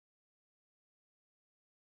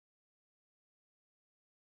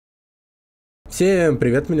Всем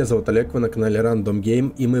привет, меня зовут Олег, вы на канале Random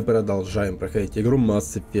Game, и мы продолжаем проходить игру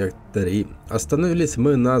Mass Effect 3. Остановились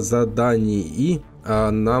мы на задании,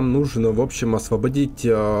 нам нужно, в общем, освободить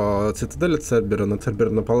цитадель от Цербера. На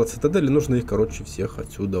Цербер напала цитадель, и нужно их, короче, всех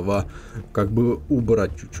отсюда, как бы,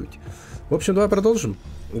 убрать чуть-чуть. В общем, давай продолжим.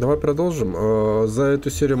 За эту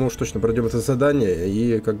серию мы уж точно пройдем это задание,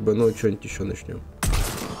 и, как бы, ну, что-нибудь еще начнем.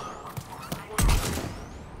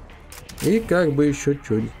 И, как бы, еще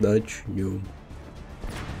что-нибудь начнем.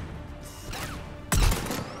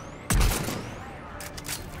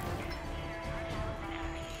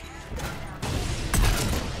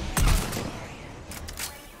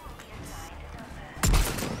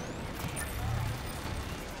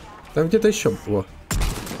 Там где-то еще было.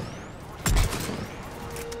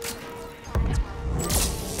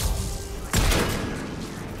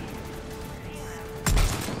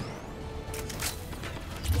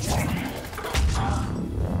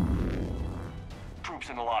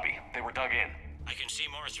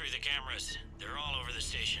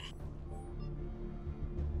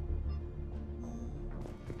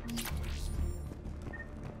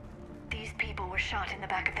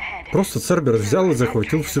 Просто Цербер взял и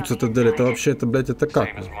захватил всю цитадель. Это вообще, блядь, это как?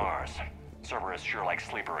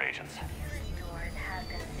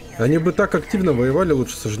 Они бы так активно воевали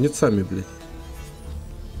лучше со жнецами, блядь.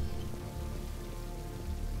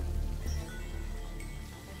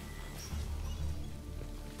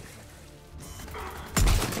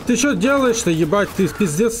 Ты что делаешь-то, ебать? Ты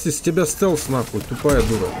пиздец, из тебя стелс, нахуй, тупая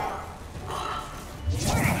дура.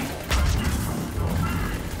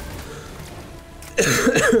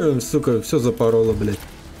 Сука, все запороло, блядь.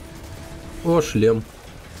 О, шлем.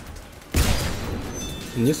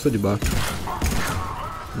 Не судьба.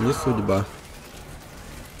 Не судьба.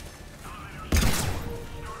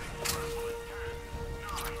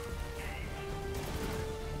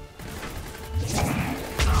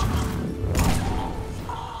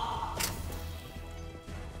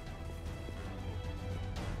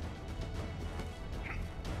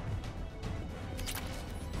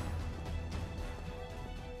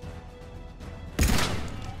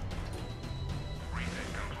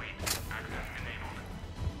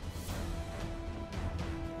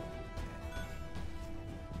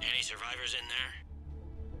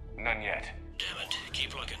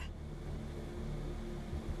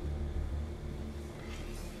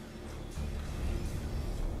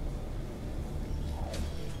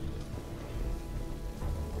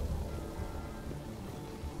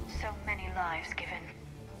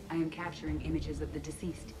 I am capturing images of the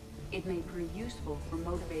deceased. It may prove useful for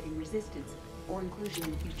motivating resistance or inclusion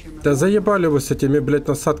in future. Да заебали вы с этими, блядь,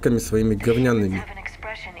 насадками своими говняными.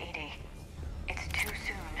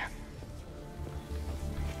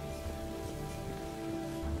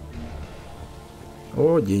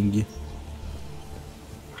 О, деньги.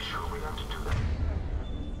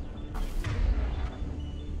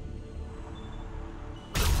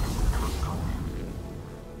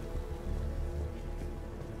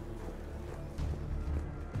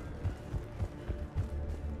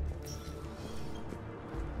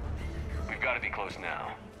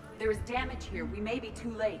 There is damage here. We may be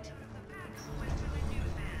too late.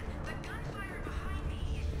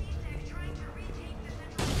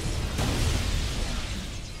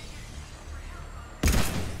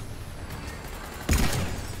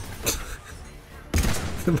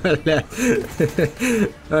 Бля.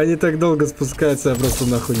 Они так долго спускаются, я просто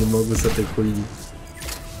нахуй не могу с этой хуйни.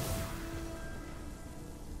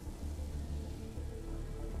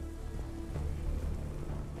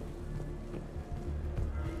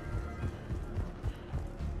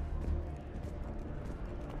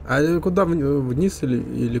 А куда? Вниз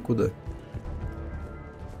или куда?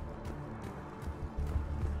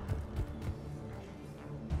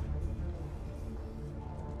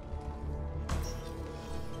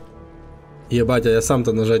 Ебать, а я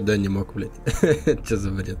сам-то нажать, да, не мог, блядь. Че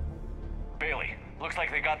за бред?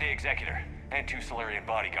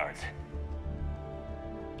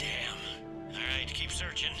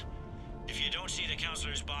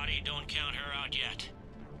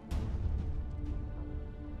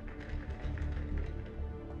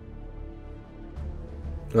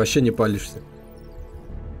 Вообще не палишься.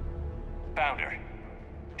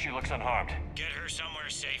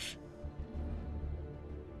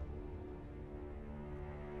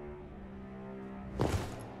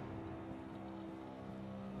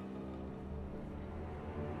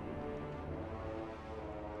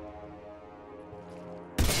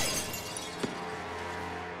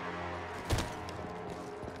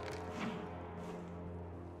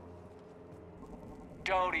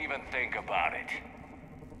 Don't even think about it.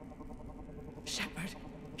 Shepard,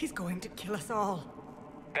 He's going to kill us all.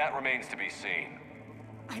 That remains to be seen.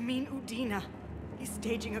 I mean Udina. He's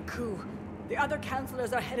staging a coup. The other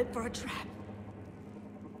counselors are headed for a trap.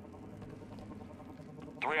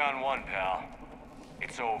 3-on-1, pal.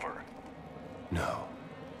 It's over. No.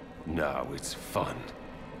 No, it's fun.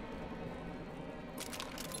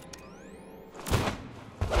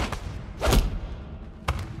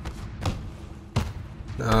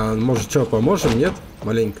 А, может, что, поможем, нет?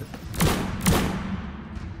 Маленько.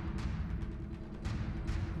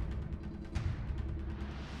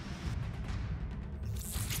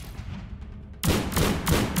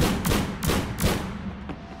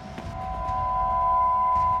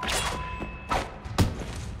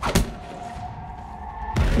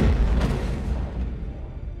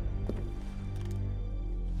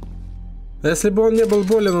 А если бы он не был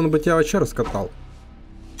болен, он бы тебя вообще раскатал.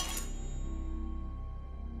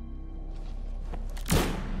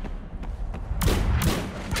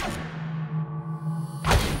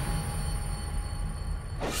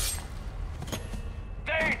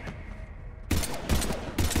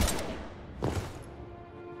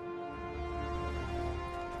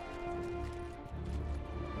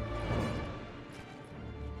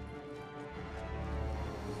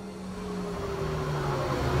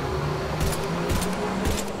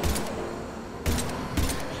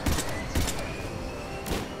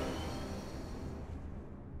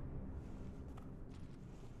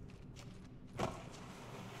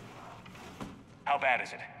 How bad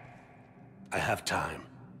is it? I have time.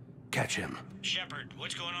 Catch him. Shepard,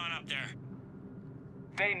 what's going on up there?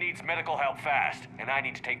 Dane needs medical help fast, and I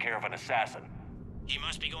need to take care of an assassin. He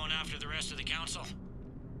must be going after the rest of the council.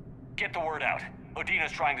 Get the word out.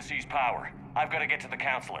 Udina's trying to seize power. I've got to get to the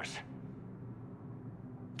counselors.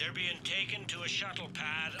 They're being taken to a shuttle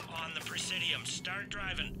pad on the Presidium. Start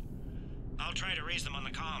driving. I'll try to raise them on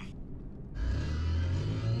the comm.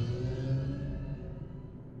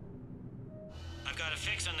 I've got a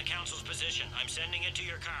fix on the council's position. I'm sending it to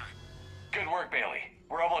your car. Good work, Bailey.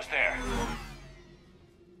 We're almost there.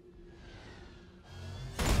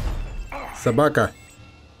 Собака.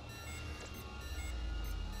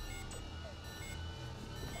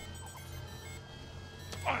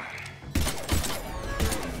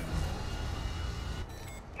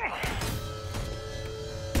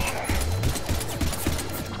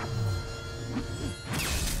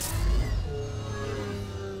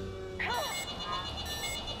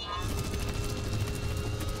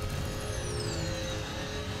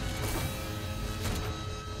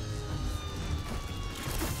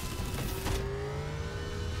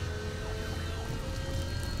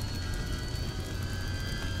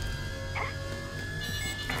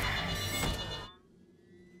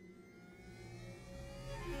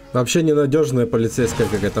 Вообще ненадежная полицейская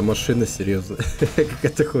какая-то машина, серьезно.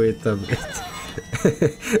 Какая-то хуета,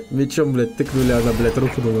 блядь. Мечом, блядь, тыкнули, она, блядь,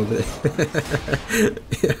 рухнула, блядь.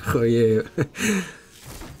 Я хуею.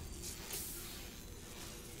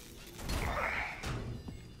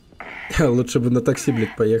 Лучше бы на такси,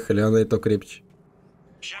 блядь, поехали, она и то крепче.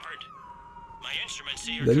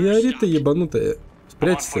 Да не ори ты, ебанутая.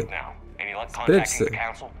 Спрячься. Спрячься.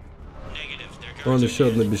 Вон еще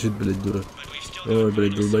одна бежит, блядь, дура. Ой,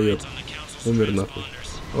 блядь, долбоёб. Умер нахуй.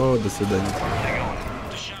 О, до свидания.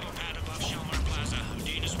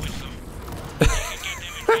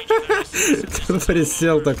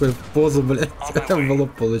 Присел такой в позу, блядь. В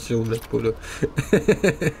лоб получил, блядь, пулю.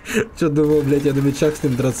 Чё думал, блядь, я на мечах с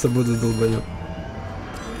ним драться буду, долбоёб.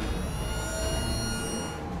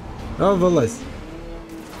 А, вылазь.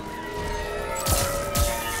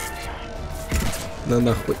 На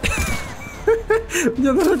нахуй.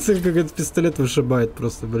 Мне нравится, как этот пистолет вышибает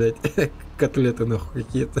просто, блядь. Котлеты нахуй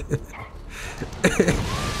какие-то.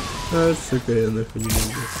 А, сука, я нахуй не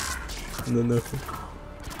могу. Ну нахуй.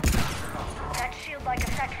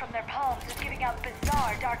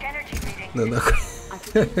 Ну нахуй.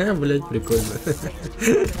 Блядь, прикольно.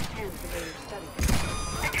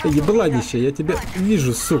 Ебланище, я тебя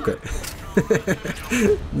вижу, сука.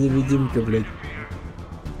 Невидимка, блядь.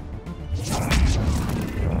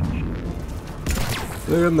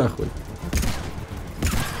 Ну и нахуй.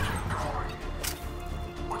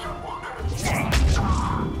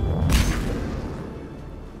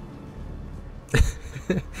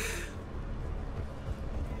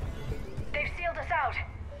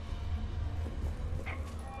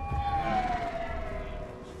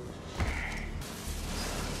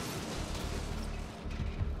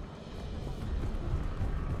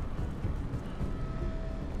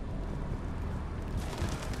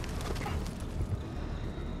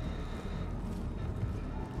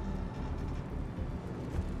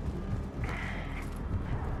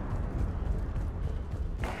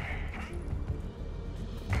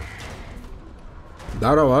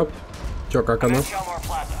 Здорово. Чё, как оно?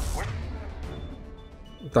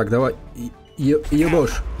 Так, давай.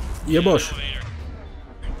 Ебош. Ебош.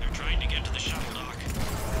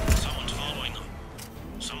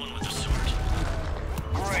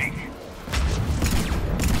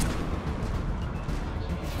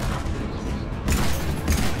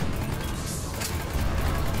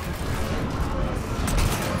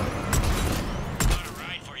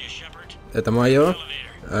 Это мое.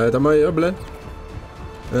 Это мое, блядь.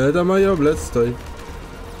 Это мое, блядь, стой.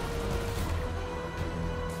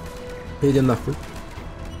 Иди нахуй.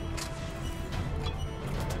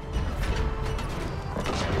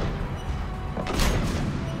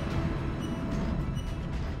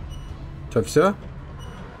 Чё, все?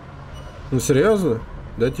 Ну серьезно?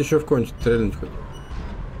 Дайте еще вкончить, стрельнуть хоть.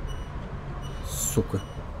 Сука.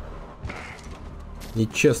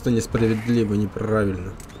 Нечестно, несправедливо,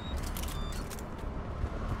 неправильно.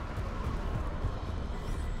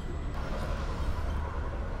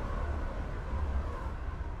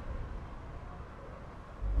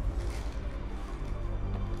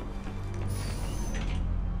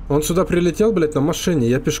 Он сюда прилетел, блядь, на машине.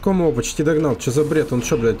 Я пешком его почти догнал. Че за бред? Он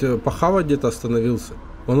что, блядь, похавать где-то остановился?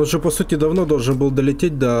 Он уже, по сути, давно должен был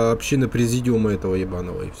долететь до общины президиума этого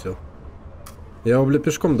ебаного, и все. Я его, блядь,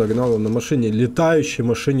 пешком догнал. Он на машине, летающей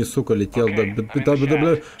машине, сука, летел. Да,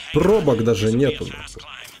 блядь, пробок даже нету.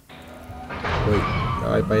 Ой,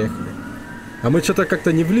 давай, поехали. А мы что-то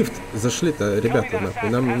как-то не в лифт зашли-то, ребята, нахуй.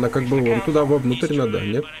 Нам как бы вон туда, вовнутрь надо,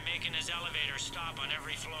 нет?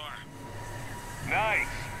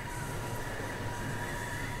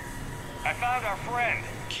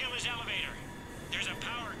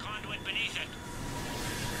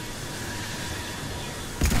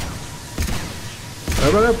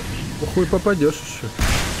 А, хуй попадешь еще.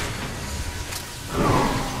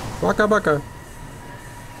 Пока-пока.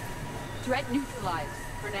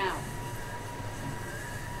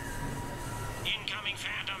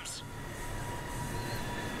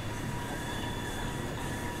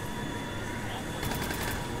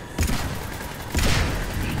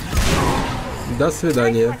 До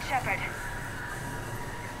свидания.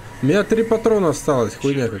 У меня 3 патрона осталось,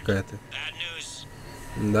 хуйня какая-то.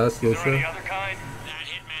 Да, слушаю.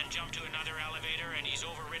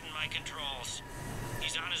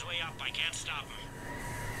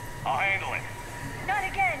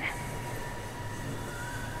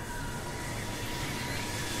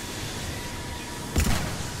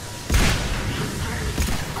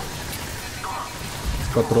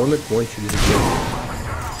 Патроны кончились.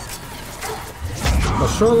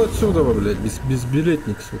 Пошел отсюда, блядь,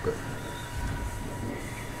 безбилетник, сука.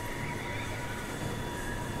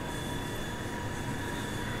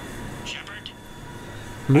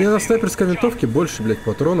 Мне на снайперской винтовке больше, блядь,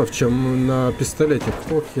 патронов, чем на пистолете.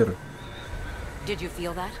 Какого хера?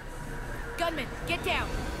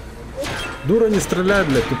 Дура, не стреляй,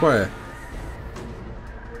 блядь, тупая.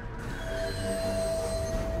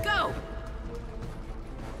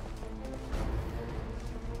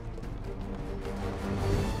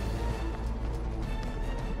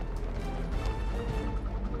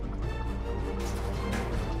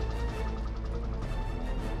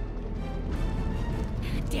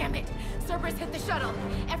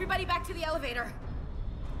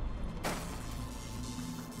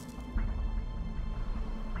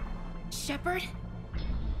 Shepard?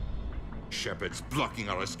 Shepard's blocking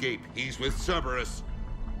our escape. He's with Cerberus.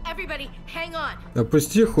 Everybody, hang on.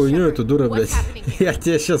 Опусти хуйню эту, дура, блядь. Я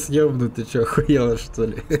тебя сейчас ёбну, ты чё, охуела, что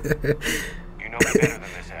ли?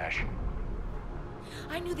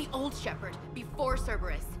 I knew the old Shepard before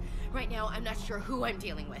Cerberus. Right now, I'm not sure who I'm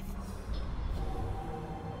dealing with.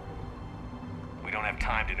 We don't have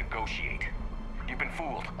time to negotiate. You've been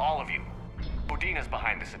fooled, all of you. Udina's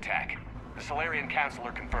behind this attack. The Solarian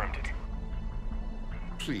Councilor confirmed it.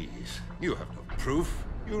 Please, you have no proof.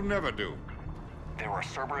 You never do. There are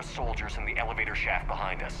Cerberus soldiers in the elevator shaft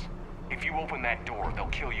behind us. If you open that door,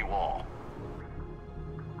 they'll kill you all.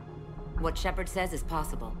 What Shepard says is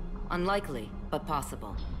possible. Unlikely, but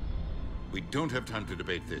possible. We don't have time to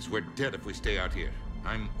debate this. We're dead if we stay out here.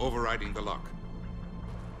 I'm overriding the lock.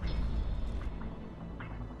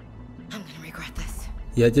 I'm gonna regret this.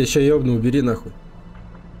 Я тебя еще ёбну, убери нахуй.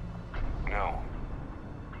 No,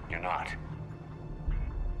 you're not.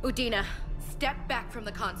 Udina, step back from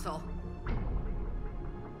the console.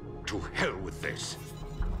 To hell with this.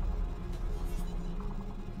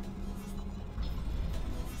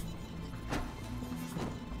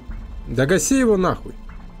 Да гаси его нахуй.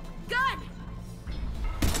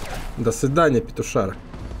 До свидания, петушара.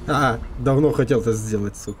 Давно хотел это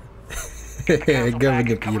сделать, сука.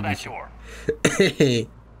 Говнюк ебучий.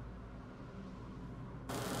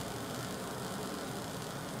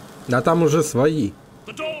 А там уже свои.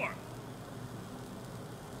 The door!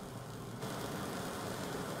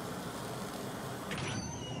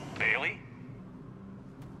 Bailey?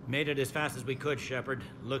 Made it as fast as we could, Shepard.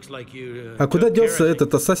 Looks like you. А куда took care делся of things.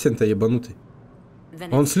 этот ассасин-то ебанутый?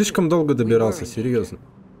 Then Он it's слишком true. долго We добирался, were in серьезно.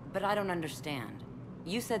 danger. But I don't understand.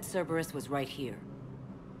 You said Cerberus was right here.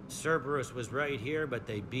 Cerberus was right here, but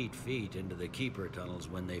they beat feet into the keeper tunnels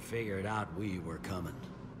when they figured out we were coming.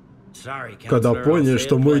 Sorry, Когда Counselor, поняли, I'll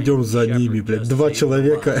что say it мы plain. идем за Shepard ними, блядь. just 2 saved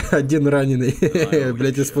человека, my life. 1 раненый.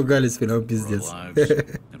 Блядь, испугались, прям пиздец.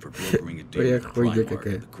 Твоя хуйня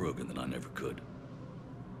какая.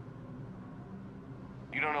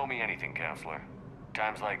 You don't owe me anything, Counselor.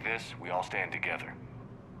 Times like this, we all stand together.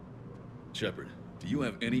 Shepard, do you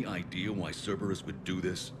have any idea why Cerberus would do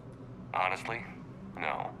this? Honestly,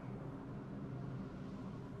 no.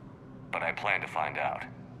 But I plan to find out.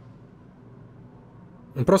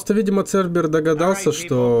 Просто, видимо, Цербер догадался,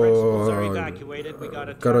 что...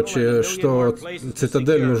 Короче, что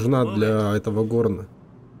цитадель нужна для этого Горна.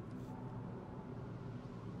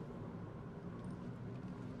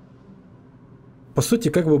 По сути,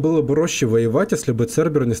 как бы было бы проще воевать, если бы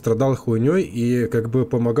Цербер не страдал хуйней и как бы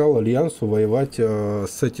помогал Альянсу воевать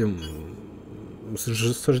с этим...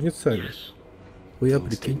 со жнецами. Хуя,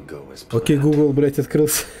 прикинь. Окей, Google, блядь,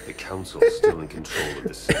 открылся. На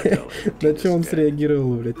что он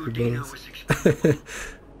среагировал, блядь, ебанулся.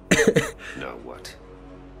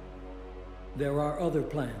 There are other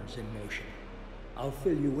plans in motion. I'll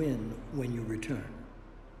fill you in when you return.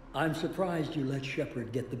 I'm surprised you let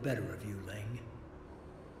Shepard get the better of you, Ling.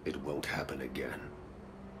 It won't happen again.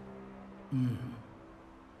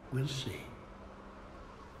 We'll see.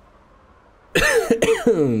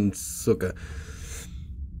 Сука.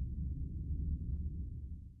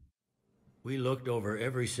 We looked over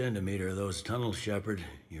every centimeter of those tunnels, Shepard.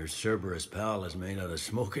 Your Cerberus pal is made out of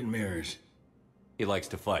smoke and mirrors. He likes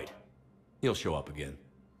to fight. He'll show up again.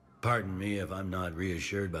 Pardon me if I'm not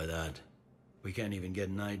reassured by that. We can't even get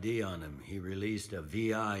an ID on him. He released a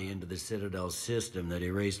VI into the Citadel system that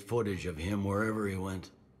erased footage of him wherever he went.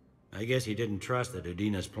 I guess he didn't trust that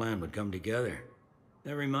Udina's plan would come together.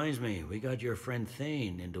 That reminds me, we got your friend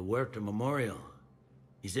Thane into Huerta Memorial.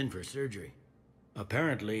 He's in for surgery.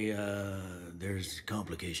 Apparently, there's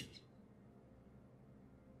complications.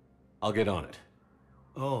 I'll get on it.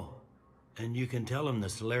 Oh, and you can tell him the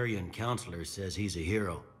Solarian counselor says he's a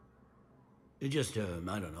hero. It just,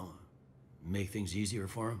 I don't know, make things easier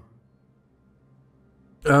for him.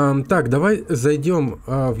 Так, давай зайдем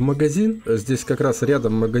в магазин. Здесь как раз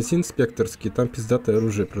рядом магазин спекторский, там пиздатое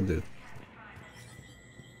оружие продают.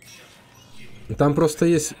 Там просто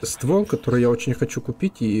есть ствол, который я очень хочу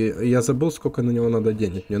купить, и я забыл, сколько на него надо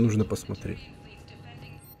денег. Мне нужно посмотреть.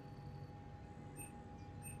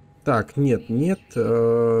 Так, нет, нет,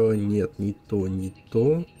 нет, не то, не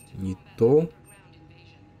то, не то,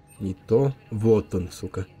 не то. Вот он,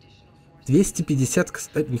 сука. 250,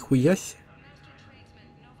 кстати, нихуя себе.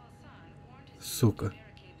 Сука.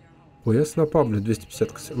 Ой, я снапаблю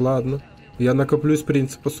 250, кстати. Ладно. Я накоплю из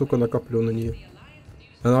принципа, сука, накоплю на нее.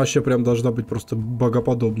 Она вообще прям должна быть просто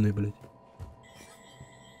богоподобной, блядь.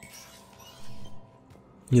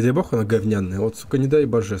 Не дай бог она говняная. Вот, сука, не дай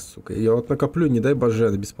боже, сука. Я вот накоплю, не дай боже,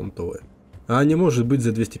 она беспонтовая. Она не может быть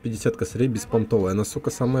за 250 косарей беспонтовая. Она,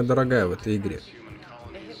 сука, самая дорогая в этой игре.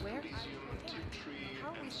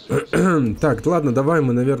 Так, ладно, давай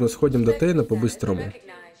мы, наверное, сходим до Тейна по-быстрому.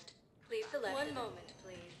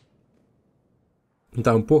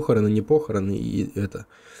 Там похороны, не похороны и это.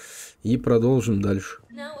 И продолжим дальше.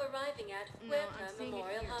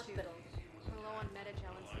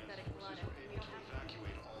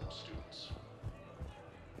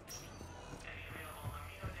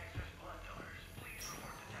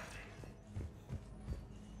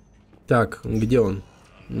 Так, где он?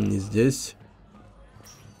 Не здесь.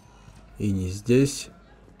 И не здесь.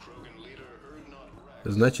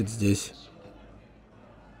 Значит, здесь.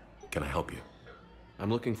 Can I help you? I'm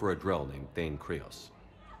looking for a Drell named Thane Krios.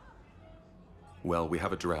 Well, we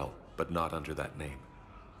have a Drell, but not under that name.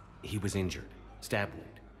 He was injured. Stab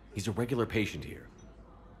wound. He's a regular patient here.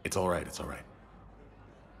 It's all right, it's all right.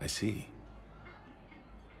 I see.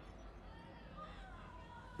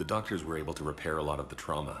 The doctors were able to repair a lot of the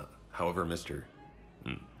trauma. However, Mr.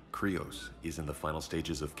 Krios is in the final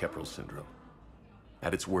stages of Keprel's syndrome.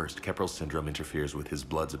 At its worst, Keprel's syndrome interferes with his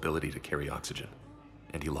blood's ability to carry oxygen.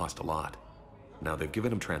 And he lost a lot. Now, they've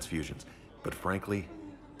given him transfusions, but frankly,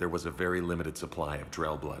 there was a very limited supply of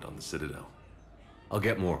Drell blood on the Citadel. I'll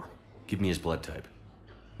get more. Give me his blood type.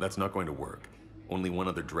 That's not going to work. Only one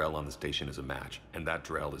other Drell on the station is a match, and that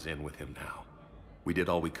Drell is in with him now. We did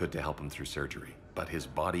all we could to help him through surgery. but his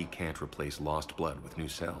body can't replace lost blood with new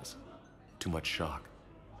cells. Too much shock.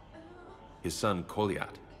 His son,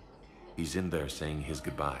 Koliat, he's in there saying his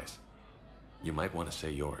goodbyes. You might want to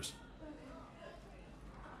say yours.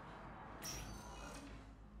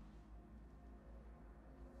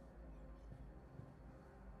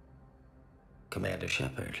 Commander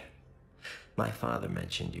Shepard, my father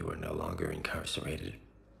mentioned you were no longer incarcerated.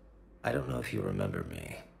 I don't know if you remember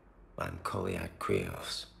me. I'm Koliat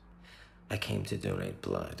Krios. I came to donate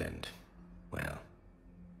blood and, well,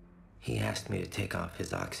 he asked me to take off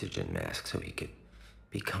his oxygen mask so he could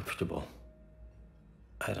be comfortable.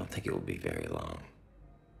 I don't think it will be very long.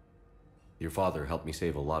 Your father helped me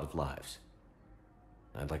save a lot of lives.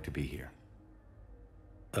 I'd like to be here.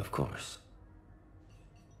 Of course.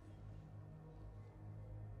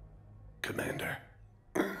 Commander,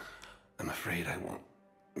 I'm afraid I won't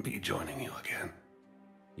be joining you again.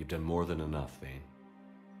 You've done more than enough, Vane.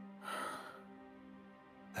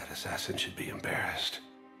 That assassin should be embarrassed.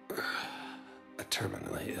 A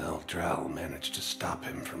terminally ill Drow managed to stop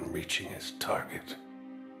him from reaching his target.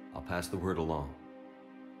 I'll pass the word along.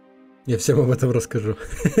 Я всем об этом расскажу.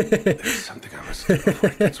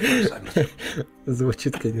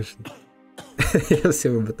 Звучит, конечно. Я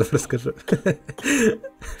всем об этом расскажу.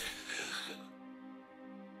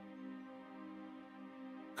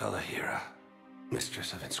 Kalahira,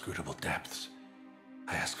 mistress of inscrutable depths,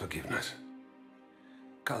 I ask forgiveness.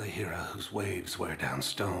 Kalahira, whose waves wear down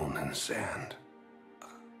stone and sand.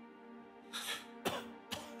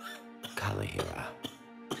 Kalahira,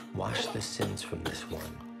 wash the sins from this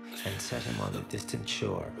one and set him on the distant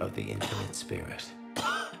shore of the infinite spirit.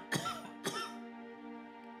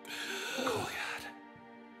 Koliat,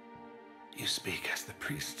 you speak as the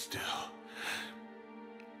priests do.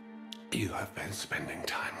 You have been spending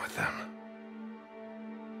time with them.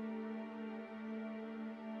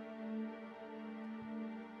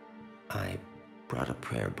 I brought a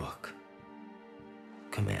prayer book.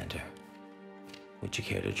 Commander, would you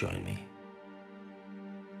care to join me?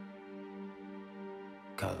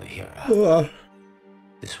 Kalahira.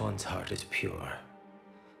 This one's heart is pure,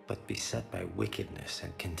 but beset by wickedness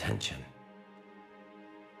and contention.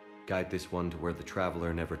 Guide this one to where the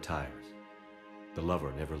traveler never tires, the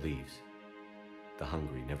lover never leaves, the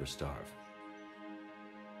hungry never starve.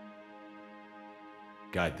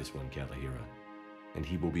 Guide this one, Kalahira, and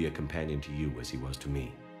he will be a companion to you as he was to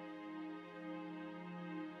me.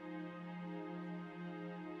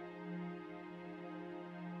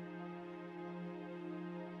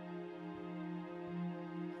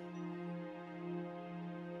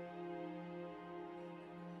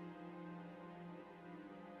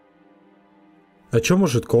 А чё,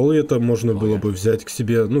 может, Колы это можно было бы взять к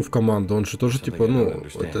себе, ну, в команду? Он же тоже, типа, ну,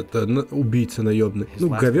 вот это убийца наемный. Ну,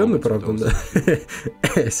 говёный, правда, да.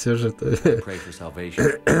 Всё же это...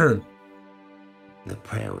 The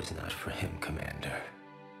prayer was not for him, Commander.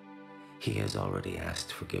 He has already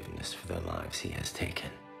asked forgiveness for the lives he has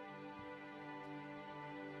taken.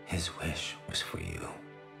 His wish was for you.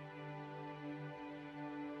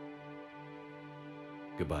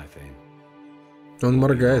 Goodbye, Thane. Он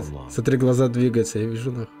моргает. Смотри, глаза двигаются, я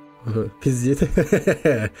вижу, нахуй. Пиздит.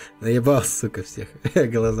 Наебал, сука, всех.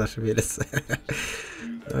 Глаза шевелятся.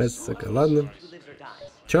 Ай, сука, ладно.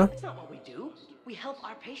 Чё?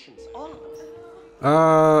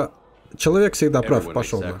 Человек всегда прав,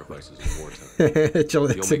 пошел нахуй.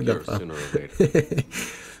 Человек всегда прав.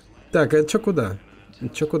 Так, а чё куда?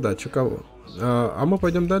 Чё куда? Чё кого? А мы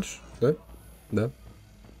пойдем дальше, да? Да.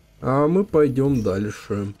 А мы пойдем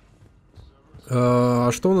дальше.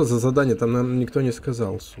 А что у нас за задание? Там нам никто не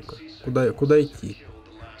сказал, сука. Куда идти?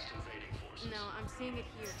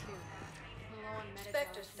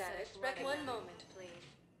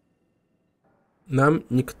 Нам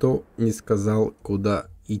никто не сказал, куда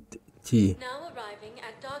идти.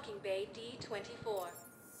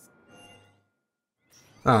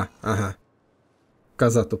 Ага.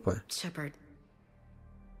 Коза тупая.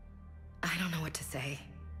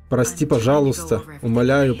 Прости, пожалуйста.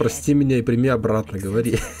 Умоляю, прости меня и прими обратно,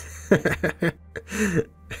 говори.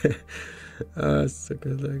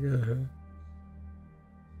 Сука, так, ага.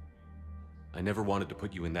 I never wanted to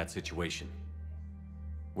put you in that situation.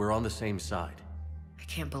 We're on the same side. I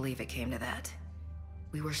can't believe it came to that.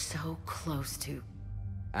 We were so close to...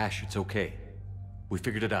 Ash, it's okay. We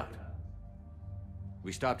figured it out.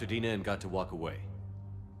 We stopped Adina and got to walk away.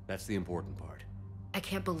 That's the important part. I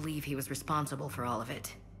can't believe he was responsible for all of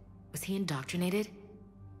it. Was he indoctrinated?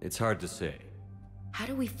 It's hard to say. How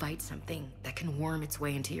do we fight something that can worm its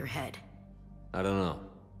way into your head? I don't know.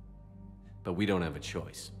 But we don't have a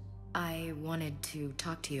choice. I wanted to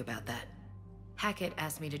talk to you about that. Hackett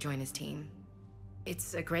asked me to join his team.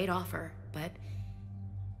 It's a great offer, but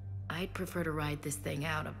I'd prefer to ride this thing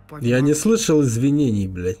out aboard. Я не слышал извинений,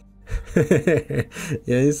 блядь.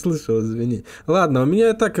 Я не слышал извинений. Ладно, у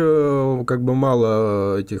меня и так как бы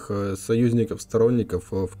мало этих союзников,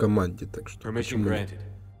 сторонников в команде, так что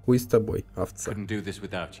хуй с тобой, овца.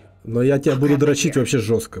 Но я тебя буду дрочить вообще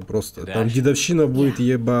жестко, просто. Там дедовщина будет,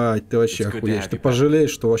 ебать, ты вообще охуеешь. Ты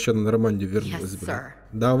пожалеешь, что вообще на Нормандию вернулась, блядь.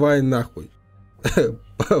 Давай нахуй.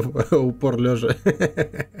 Упор лежа.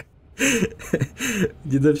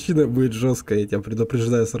 Дедовщина будет жесткая, я тебя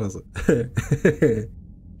предупреждаю сразу.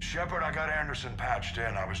 Shepard, I got Anderson patched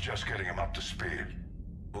in. I was just getting him up to speed.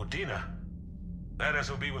 Udina? That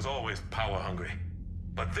SOB was always power hungry.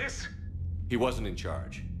 But this? He wasn't in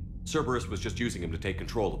charge. Cerberus was just using him to take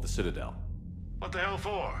control of the Citadel. What the hell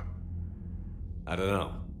for? I don't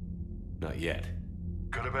know. Not yet.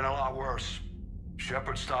 Could have been a lot worse.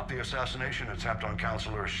 Shepard stopped the assassination attempt on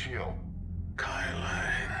Counselor Shield.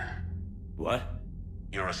 Kylan. What?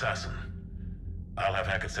 Your assassin. I'll have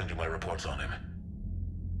Hackett send you my reports on him.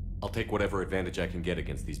 I'll take whatever advantage I can get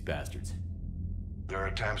against these bastards. Their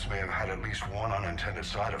attempts may have had at least one unintended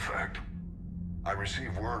side effect. I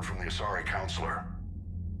received word from the Asari Counselor.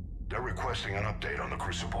 They're requesting an update on the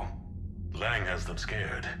Crucible. Lang has them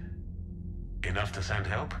scared. Enough to send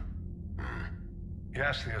help?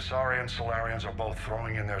 Yes, the Asari and Solarians are both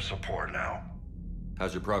throwing in their support now.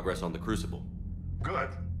 How's your progress on the Crucible? Good.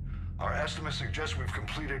 Our estimates suggest we've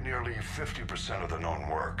completed nearly 50% of the known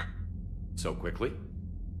work. So quickly?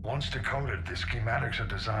 Once decoded, the schematics are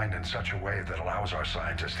designed in such a way that allows our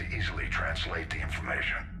scientists to easily translate the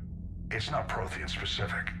information. It's not Prothean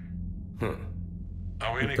specific.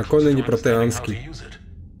 Are we any Такой closer не to understanding how to протеанский. use it?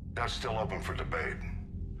 That's still open for debate.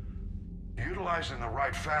 Utilized in the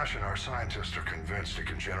right fashion, our scientists are convinced it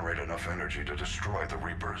can generate enough energy to destroy the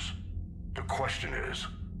Reapers. The question is,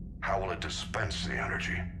 how will it dispense the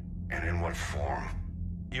energy, and in what form?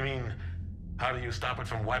 You mean, how do you stop it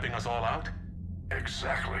from wiping us all out?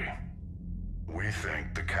 Exactly. We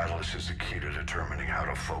think the catalyst is the key to determining how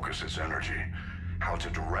to focus its energy, how to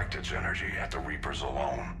direct its energy at the Reapers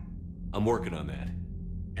alone. I'm working on that.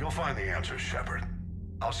 You'll find the answers, Shepard.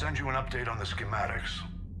 I'll send you an update on the schematics.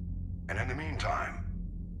 And in the meantime,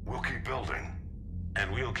 we'll keep building.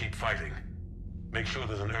 And we'll keep fighting. Make sure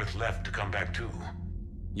there's an Earth left to come back to.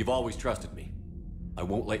 You've always trusted me. I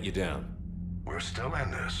won't let you down. We're still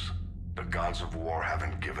in this. The gods of war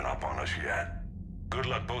haven't given up on us yet. Good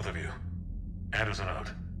luck, both of you. Anderson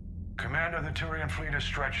out. Commander, the Turian fleet is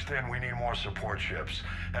stretched thin. We need more support ships.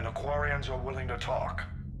 And the Quarians are willing to talk.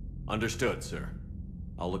 Understood, sir.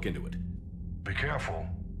 I'll look into it. Be careful.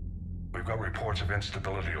 We've got reports of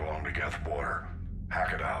instability along the Geth border.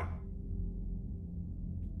 Hack it out.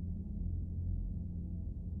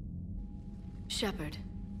 Shepard,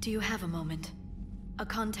 do you have a moment? A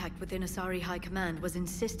contact within Asari High Command was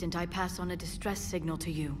insistent I pass on a distress signal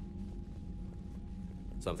to you.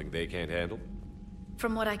 Something they can't handle?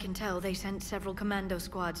 From what I can tell, they sent several commando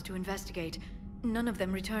squads to investigate. None of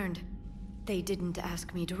them returned. They didn't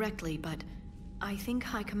ask me directly, but I think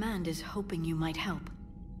High Command is hoping you might help.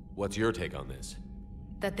 What's your take on this?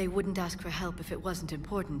 That they wouldn't ask for help if it wasn't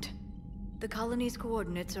important. The colony's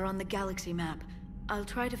coordinates are on the galaxy map. I'll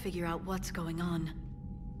try to figure out what's going on.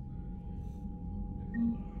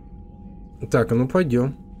 Так, ну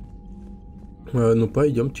пойдем. Ну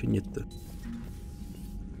пойдем, че нет-то.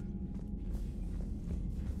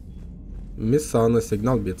 Мессана,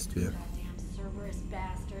 сигнал бедствия.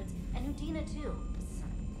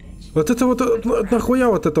 Вот это вот, нахуя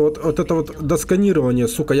вот это вот досканирование,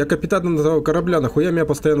 сука. Я капитан этого корабля, нахуя меня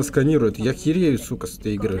постоянно сканирует. Я херею, сука, с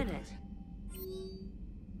этой игры.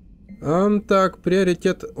 Так,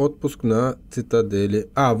 приоритет отпуск на цитадели.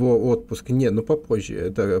 Отпуск. Не, ну попозже.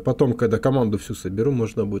 Это потом, когда команду всю соберу,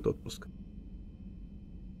 можно будет отпуск.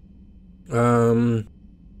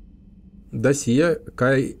 Досье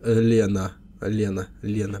Лена,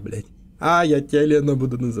 блядь. Я тебя Лена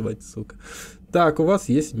буду называть, сука. Так, у вас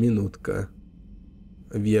есть минутка.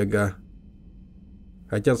 Вега.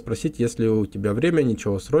 Хотел спросить, если у тебя время,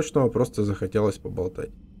 ничего срочного, просто захотелось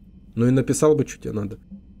поболтать. Ну и написал бы, что тебе надо.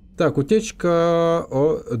 Так, утечка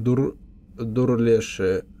о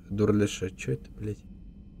Дурлеше. Дурлеше, что это, блядь?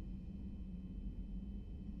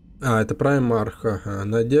 Это Праймарх. Ага.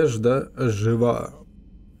 Надежда жива.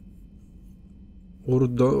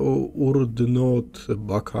 Урднот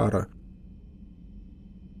Бакара.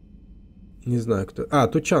 Не знаю, кто.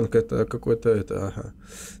 Тучанка, это какой-то ага.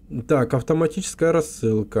 Так, автоматическая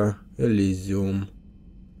рассылка. Элизиум.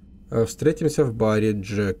 Встретимся в баре,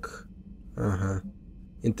 Джек. Ага.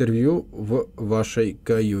 Интервью в вашей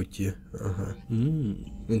каюте. Ага.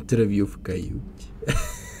 Интервью в каюте.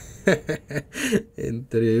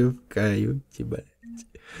 Интервью в каюте, блядь.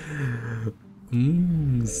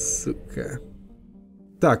 Сука.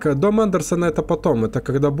 Так, дом Андерсона это потом. Это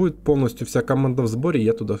когда будет полностью вся команда в сборе,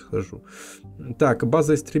 я туда схожу. Так,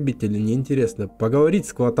 база истребителей, неинтересно. Поговорить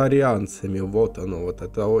с кватарианцами. Вот оно, вот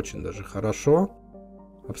это очень даже хорошо.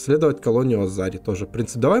 Обследовать колонию Азари тоже. В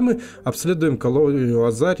принципе, давай мы обследуем колонию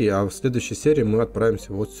Азари, а в следующей серии мы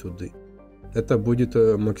отправимся вот сюда. Это будет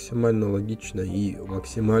максимально логично и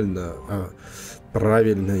максимально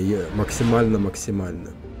правильно и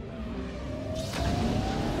максимально.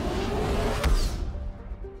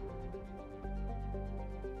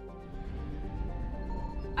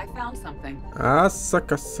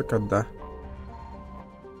 Сака, да.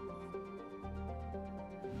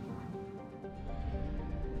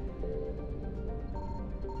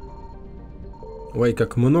 Ой,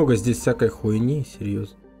 как много здесь всякой хуйни,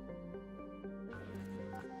 серьезно.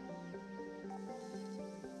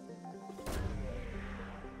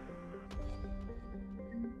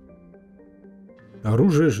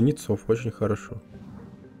 Оружие жнецов, очень хорошо.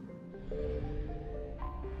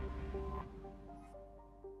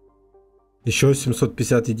 Еще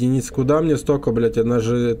 750 единиц. Куда мне столько, блядь? Она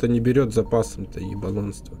же это не берет запасом-то,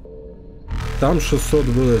 ебалонство. Там 600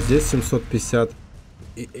 было, здесь 750.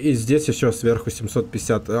 И здесь еще сверху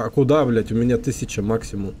 750. А куда, блядь? У меня 1000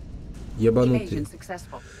 максимум. Ебанутые.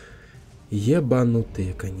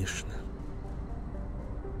 Ебанутые, конечно.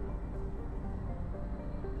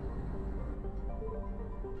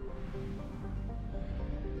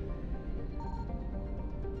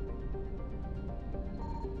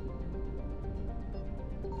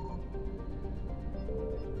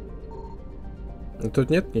 Тут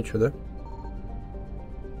нет ничего, да?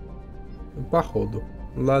 Походу.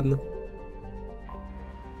 Ладно.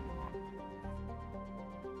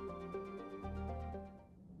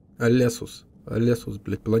 Лесус. Лесус,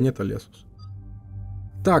 блядь, планета Лесус.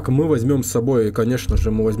 Так, мы возьмем с собой, конечно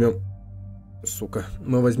же, мы возьмем... Сука.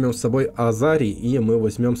 Мы возьмем с собой Азари, и мы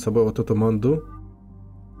возьмем с собой вот эту манду.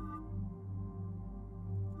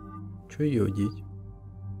 Че ее одеть?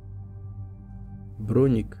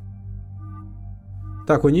 Броник.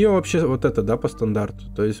 Так, у нее вообще вот это, да, по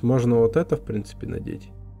стандарту. То есть можно вот это, в принципе, надеть.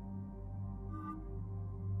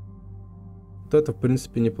 Вот это, в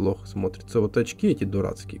принципе, неплохо смотрится. Вот очки эти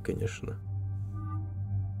дурацкие, конечно.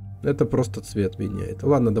 Это просто цвет меняет.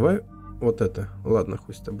 Ладно, давай вот это. Ладно,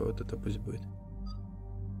 хуй с тобой, вот это пусть будет.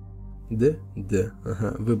 Да? Да.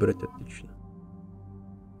 Ага, выбрать, отлично.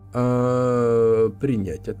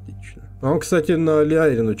 Принять, отлично. А он, кстати, на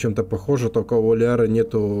Лиарину чем-то похоже, только у Лиара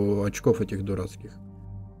нету очков этих дурацких.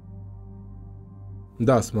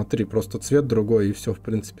 Да, смотри, просто цвет другой, и все, в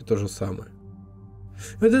принципе, то же самое.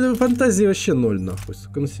 Это фантазии вообще ноль, нахуй,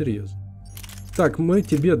 сука, ну серьезно. Так, мы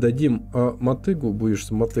тебе дадим мотыгу, будешь с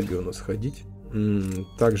мотыгой у нас ходить.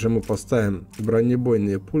 Также мы поставим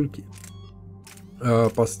бронебойные пульки.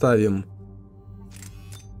 Поставим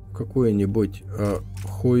какую-нибудь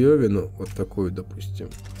хуевину, вот такую, допустим.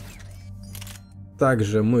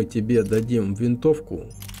 Также мы тебе дадим винтовку.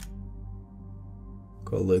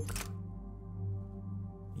 Коллег.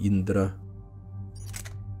 Индра.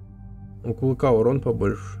 У клыка урон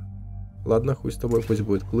побольше. Ладно, хуй с тобой, пусть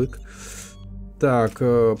будет клык. Так,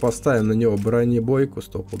 поставим на него бронебойку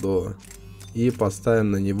стопудово. И поставим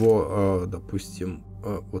на него, допустим,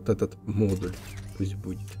 вот этот модуль. Пусть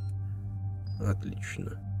будет.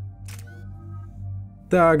 Отлично.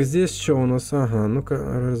 Так, здесь что у нас? Ага, ну-ка,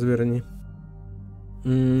 разверни.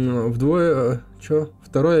 Вдвое... Что?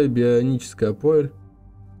 Второе бионическое поле.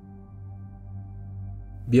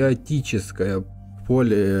 Биотическое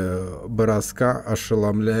поле броска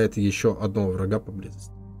ошеломляет еще одного врага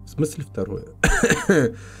поблизости. В смысле второе?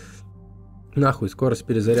 Нахуй, скорость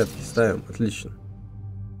перезарядки ставим. Отлично.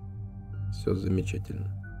 Все замечательно.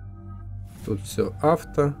 Тут все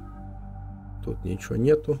авто. Тут ничего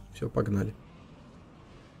нету. Все, погнали.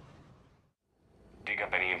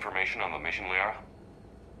 On the mission, Liara?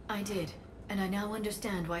 I did, and I now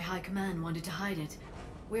understand why High Command wanted to hide it.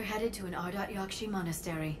 We're headed to an Ardat Yakshi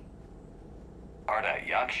monastery. Ardat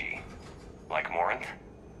Yakshi? Like Morinth?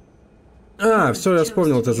 Все, я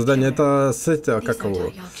вспомнил это задание. Это с этим, как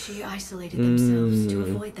его?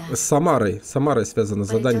 С Самарой. С Самарой связано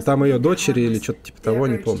задание. Там ее дочери или что-то типа того,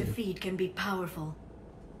 не помню.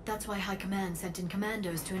 That's why High Command sent in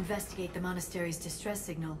commandos to investigate the monastery's distress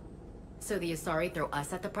signal. So the Asari throw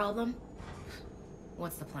us at the problem?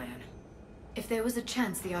 What's the plan? If there was a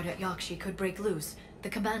chance the Ardat Yakshi could break loose, the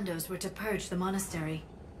commandos were to purge the monastery.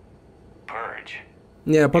 Purge?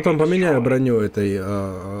 Не, я потом поменяю броню этой,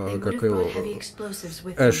 как его,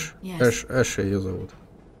 Эш ее зовут.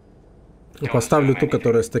 Поставлю ту,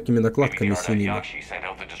 которая с такими накладками синими.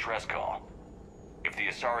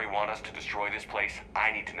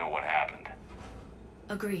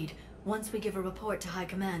 Agreed. Once we give a report to High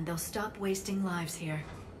Command, they'll stop wasting lives here.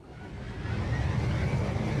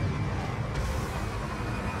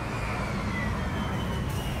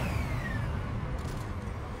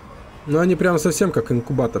 Ну они прям совсем как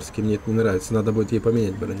инкубаторские, мне это не нравится, надо будет ей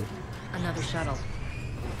поменять броню.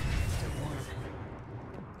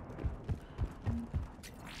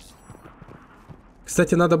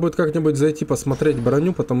 Кстати, надо будет как-нибудь зайти посмотреть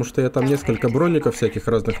броню, потому что я там несколько броников всяких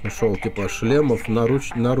разных нашел, типа шлемов,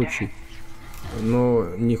 наручей.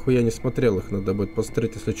 Но нихуя не смотрел их, надо будет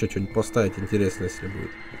посмотреть, если что, что-нибудь поставить интересное, если будет.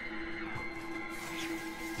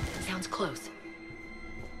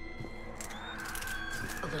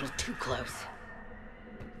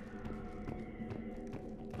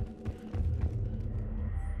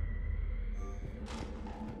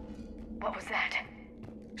 What was that?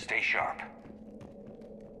 Stay sharp.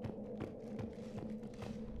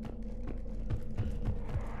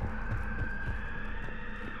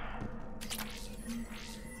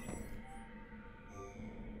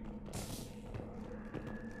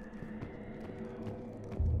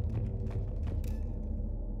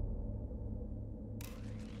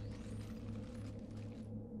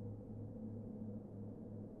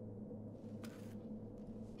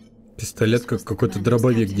 Пистолет как какой-то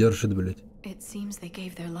дробовик держит, блядь. It seems they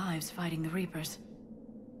gave their lives fighting the Reapers.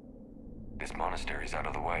 This monastery's out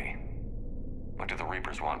of the way. What do the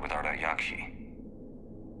Reapers want with Arda Yakshi?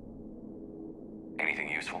 Anything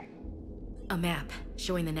useful? A map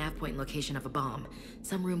showing the nav point location of a bomb.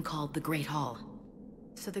 Some room called the Great Hall.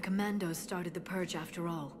 So the commandos started the purge after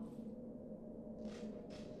all.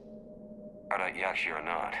 Arda Yakshi or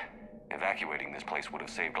not, evacuating this place would have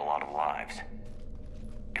saved a lot of lives.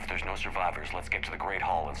 If there's no survivors, let's get to the Great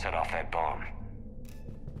Hall and set off that bomb.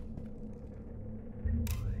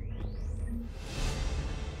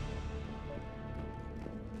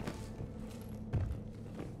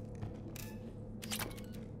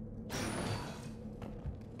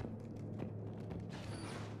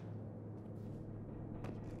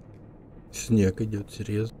 Снег идет,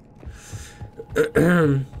 серьезно.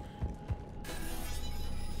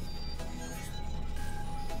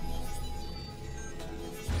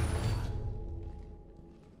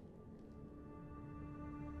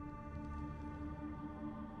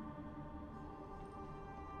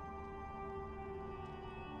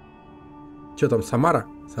 Что там, Самара?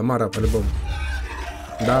 Самара, по-любому.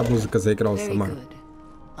 Да, музыка заиграла Самара.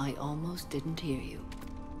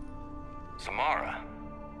 Samara.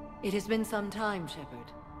 It has been some time,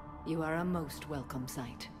 Shepard. You are a most welcome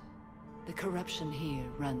sight. The corruption here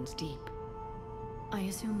runs deep. I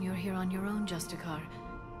assume you're here on your own, Justicar.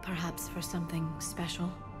 Perhaps for something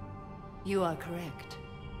special? You are correct.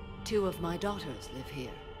 2 of my daughters live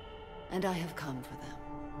here, and I have come for them.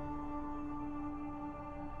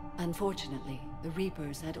 Unfortunately, the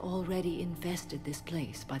Reapers had already infested this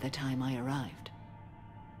place by the time I arrived.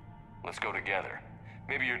 Let's go together.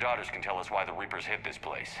 Maybe your daughters can tell us why the Reapers hit this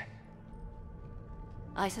place.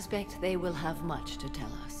 I suspect they will have much to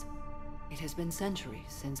tell us. It has been centuries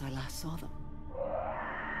since I last saw them.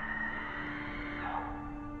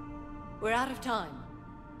 We're out of time.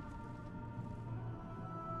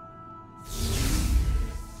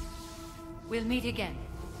 We'll meet again.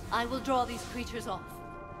 I will draw these creatures off.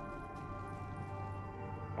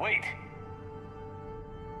 Wait.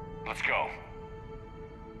 Let's go.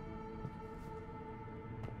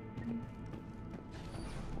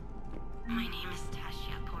 My name is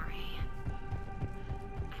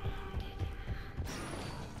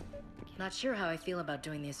Not sure how I feel about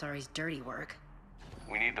doing the Asari's dirty work.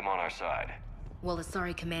 We need them on our side. Well,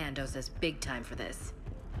 Asari Command owes us big time for this.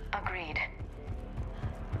 Agreed.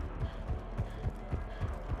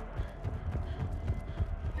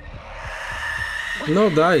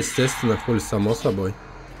 Ну да, естественно, хуй, само собой.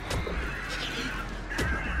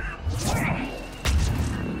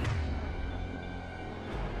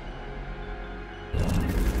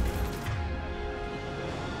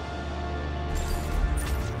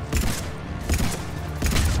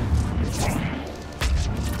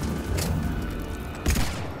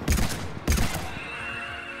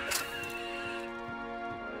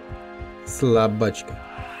 Слабачка.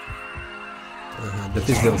 Ага, да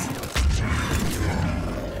пиздился.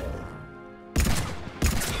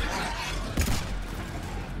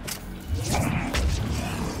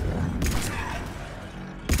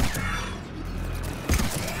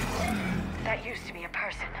 That used to be a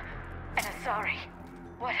person. An Asari.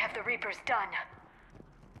 What have the Reapers done?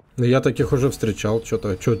 Ну, я таких уже встречал,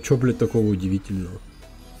 что-то, что, блядь, такого удивительного.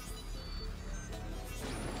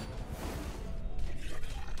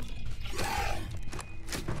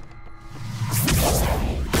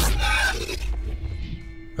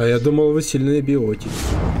 А я думал, вы сильные биотики.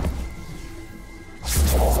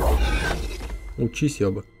 Учись,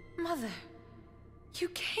 ёба. Mother, you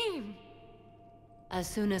came. As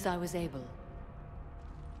soon as I was able.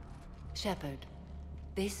 Shepard,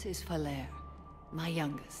 this is Falere, my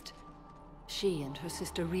youngest. She and her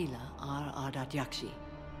sister Rila are Ardat Yakshi.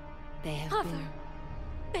 They have been...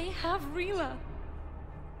 They have Rila.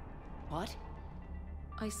 What?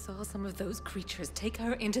 I saw some of those creatures take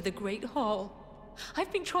her into the Great Hall.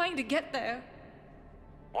 I've been trying to get there.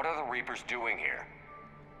 What are the Reapers doing here?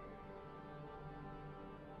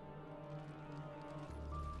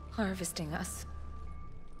 Harvesting us.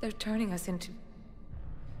 They're turning us into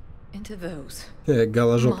those.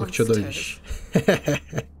 Голожопых чудовищ.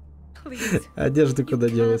 Одежда куда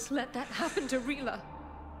делась? Let that happen to Rila.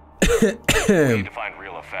 We need to find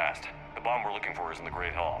Rila fast. The bomb we're looking for is in the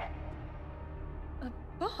Great Hall. A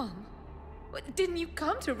bomb? What, didn't you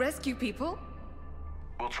come to rescue people?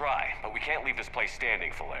 We'll try, but we can't leave this place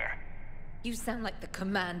standing, Falere. You sound like the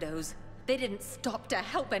commandos. They didn't stop to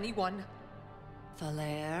help anyone.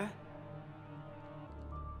 Falere?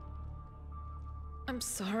 I'm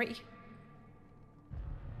sorry.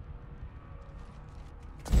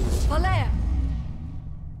 Falere!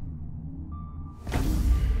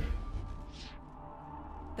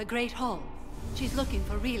 The Great Hall. She's looking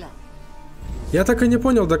for Rila. Я так и не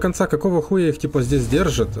понял до конца, какого хуя их типа здесь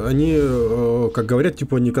держат. Они, как говорят,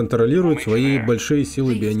 типа не контролируют свои большие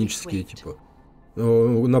силы бионические, типа.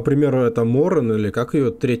 Например, это Морен, или как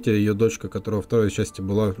ее, третья ее дочка, которая во второй части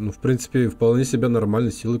была, ну, в принципе, вполне себя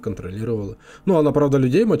нормально силы контролировала. Ну, она, правда,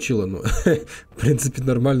 людей мочила, но, в принципе,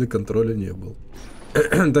 нормальный контроль у нее был.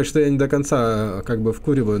 Так что я не до конца, как бы,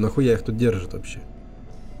 вкуриваю, нахуя их тут держат вообще.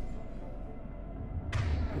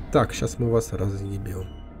 Так, сейчас мы вас разъебем.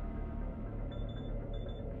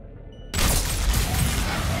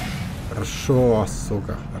 Хорошо,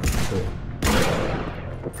 сука, хорошо.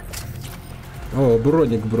 О,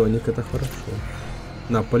 броник, это хорошо.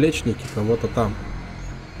 На полечнике кого-то там.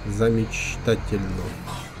 Замечательно.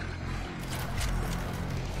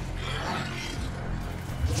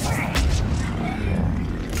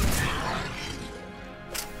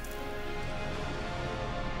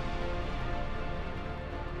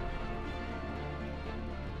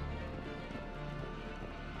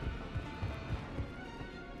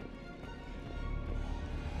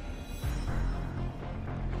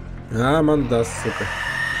 А, мандас, сука.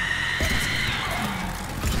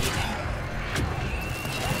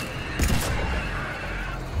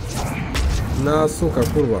 На, сука,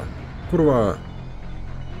 курва. Курва.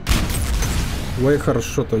 Ой,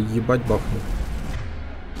 хорошо-то, ебать бахну.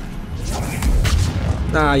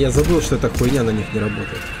 А, я забыл, что эта хуйня на них не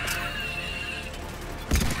работает.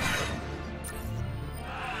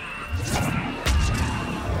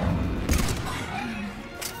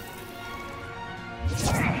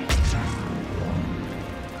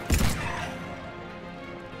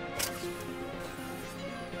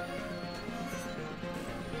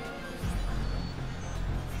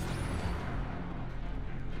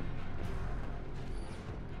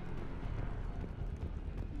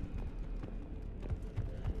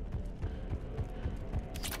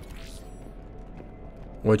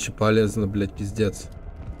 Очень полезно, блядь, пиздец.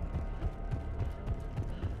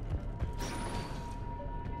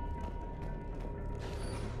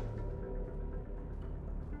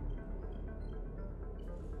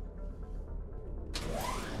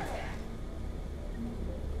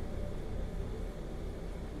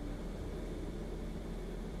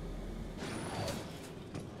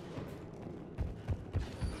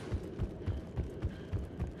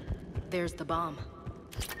 There's the bomb.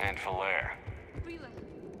 And Falere.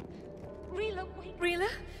 Rila, wait. Rila?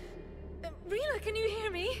 Rila, can you hear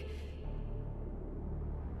me?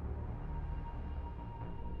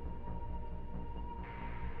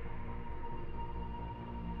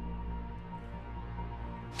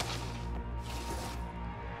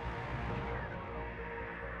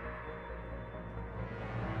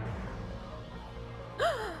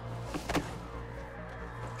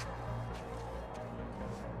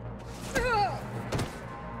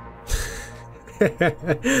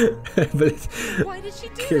 Блять,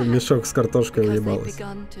 мешок с картошкой уебалась.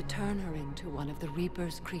 I'm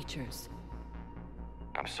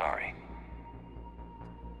sorry.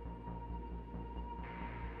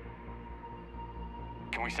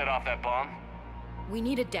 Can we set off that bomb? We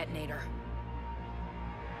need a detonator.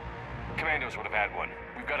 Commandos would have had one.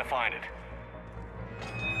 We've got to find it.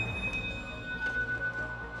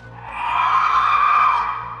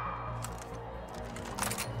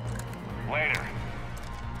 Later.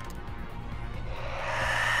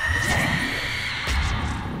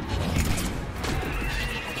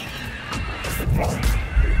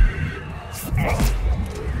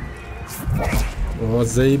 Вот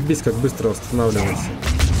заебись, как быстро восстанавливается.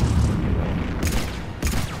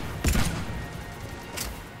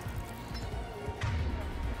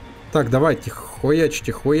 Так, давайте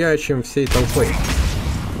хуячьте, хуячим всей толпой.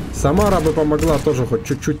 Самара бы помогла тоже хоть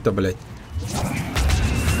чуть-чуть-то, блядь.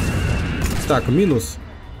 Так, минус.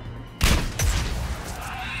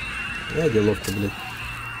 Деловка, блядь.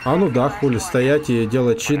 А ну да, хули, стоять и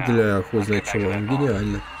делать чит для хуй знает чего.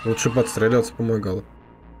 Гениально. Лучше подстреливаться помогало.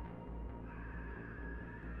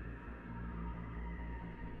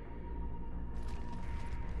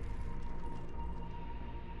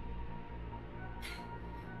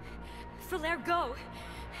 Falaire, go!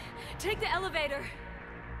 Take the elevator!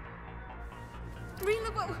 Rila,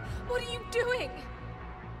 what are you doing?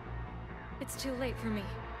 It's too late for me.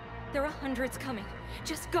 There are hundreds coming.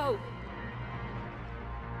 Just go!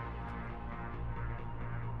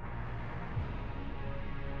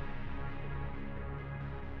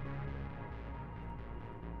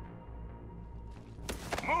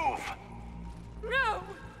 Move! No!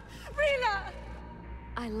 Rila!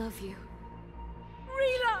 I love you.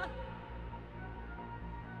 Rila!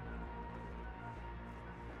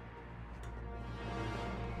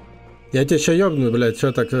 Я тебя ща ёбну, блядь,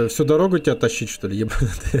 что так, всю дорогу тебя тащить, что ли,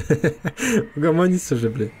 ебанутый? Угомонись уже,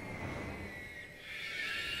 блядь.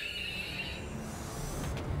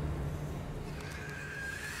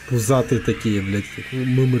 Пузатые такие, блядь,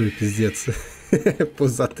 мымры, пиздец.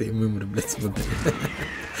 Пузатые мымры, блядь, смотри.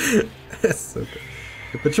 Сука.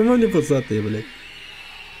 Почему они пузатые, блядь?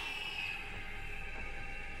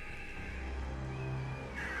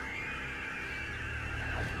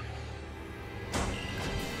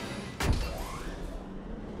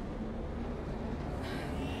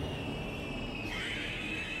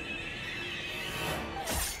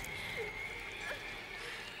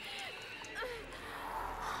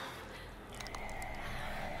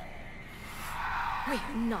 We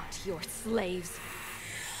are not your slaves.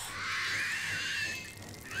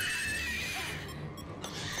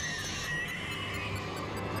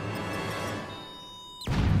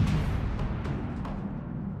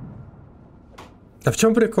 А в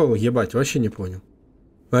чем прикол, ебать, вообще не понял.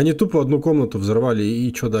 Они тупо одну комнату взорвали,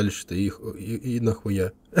 и что дальше-то, и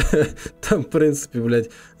нахуя. Там, в принципе, блядь,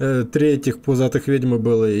 3 этих пузатых ведьмы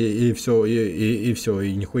было, и все,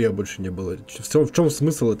 и нихуя больше не было. В чем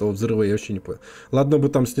смысл этого взрыва, я вообще не понял. Ладно бы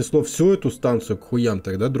там снесло всю эту станцию к хуям,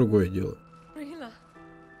 тогда другое дело. Rila,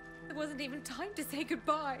 there wasn't even time to say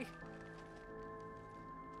goodbye.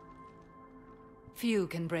 Few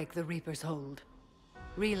can break the Reaper's hold.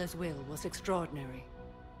 Rila's will was extraordinary,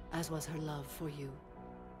 as was her love for you.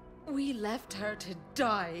 We left her to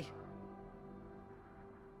die.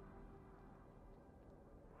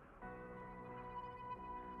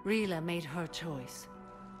 Rila made her choice,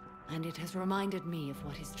 and it has reminded me of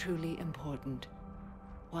what is truly important.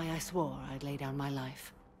 Why I swore I'd lay down my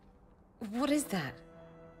life. What is that?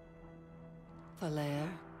 Falaire,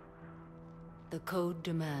 the code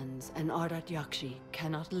demands an Ardat Yakshi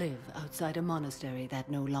cannot live outside a monastery that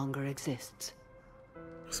no longer exists.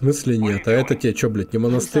 В смысле нет? А это тебе что, блядь, не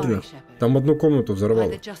монастырь? Там одну комнату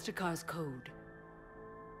взорвало. By the Justicar's code,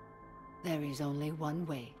 there is only one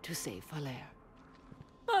way to save Falaire.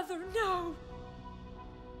 Mother, no!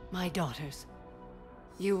 My daughters,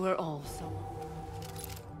 you were also.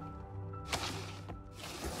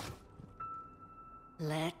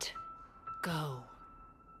 Let go.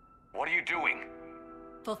 What are you doing?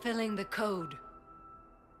 Fulfilling the code.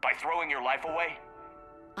 By throwing your life away?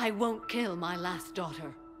 I won't kill my last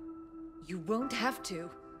daughter. You won't have to.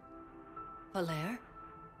 Falaire?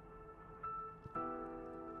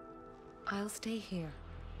 I'll stay here.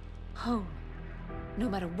 Home. No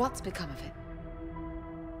matter what's become of it.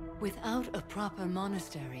 Without a proper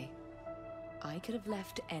monastery, I could have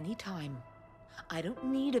left any time. I don't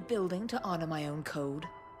need a building to honor my own code.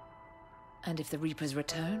 And if the Reapers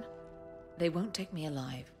return, they won't take me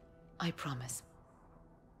alive. I promise.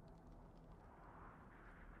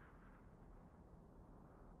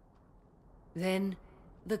 Then,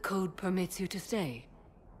 the code permits you to stay,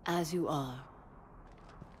 as you are.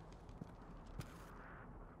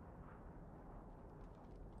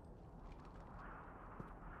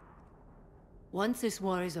 Once this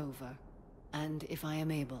war is over, and if I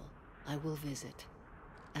am able, I will visit,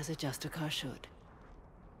 as a Justicar should.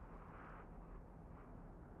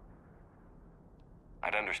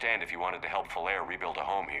 I'd understand if you wanted to help Falair rebuild a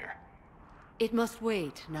home here. It must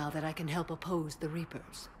wait now that I can help oppose the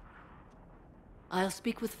Reapers. I'll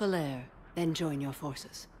speak with Falair, then join your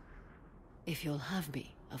forces. If you'll have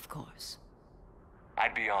me, of course.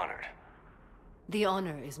 I'd be honored. The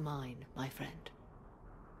honor is mine, my friend.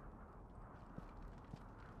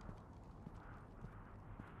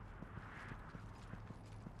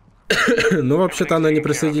 Ну, вообще-то она не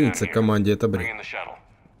присоединится к команде, это бред.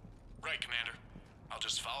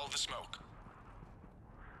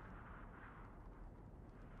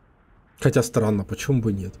 Хотя странно, почему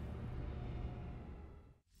бы нет?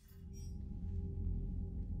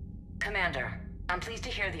 Commander, I'm pleased to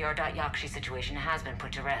hear the Yakshi situation has been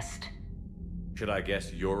put to rest. Should I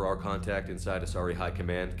guess you're our contact inside Asari High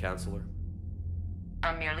Command, Counselor?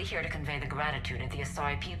 I'm merely here to convey the gratitude of the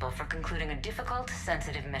Asari people for concluding a difficult,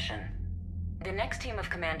 sensitive mission. The next team of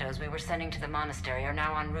commandos we were sending to the monastery are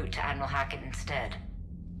now en route to Admiral Hackett instead.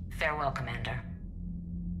 Farewell, Commander.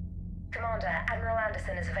 Commander, Admiral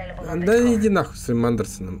Anderson is available. Да иди нахуй с своим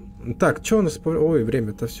Андерсоном. Так, что у нас... Ой,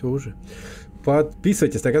 время-то все уже.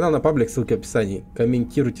 Подписывайтесь на канал, на паблик, ссылки в описании.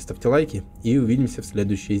 Комментируйте, ставьте лайки. И увидимся в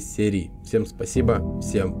следующей серии. Всем спасибо,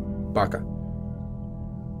 всем пока.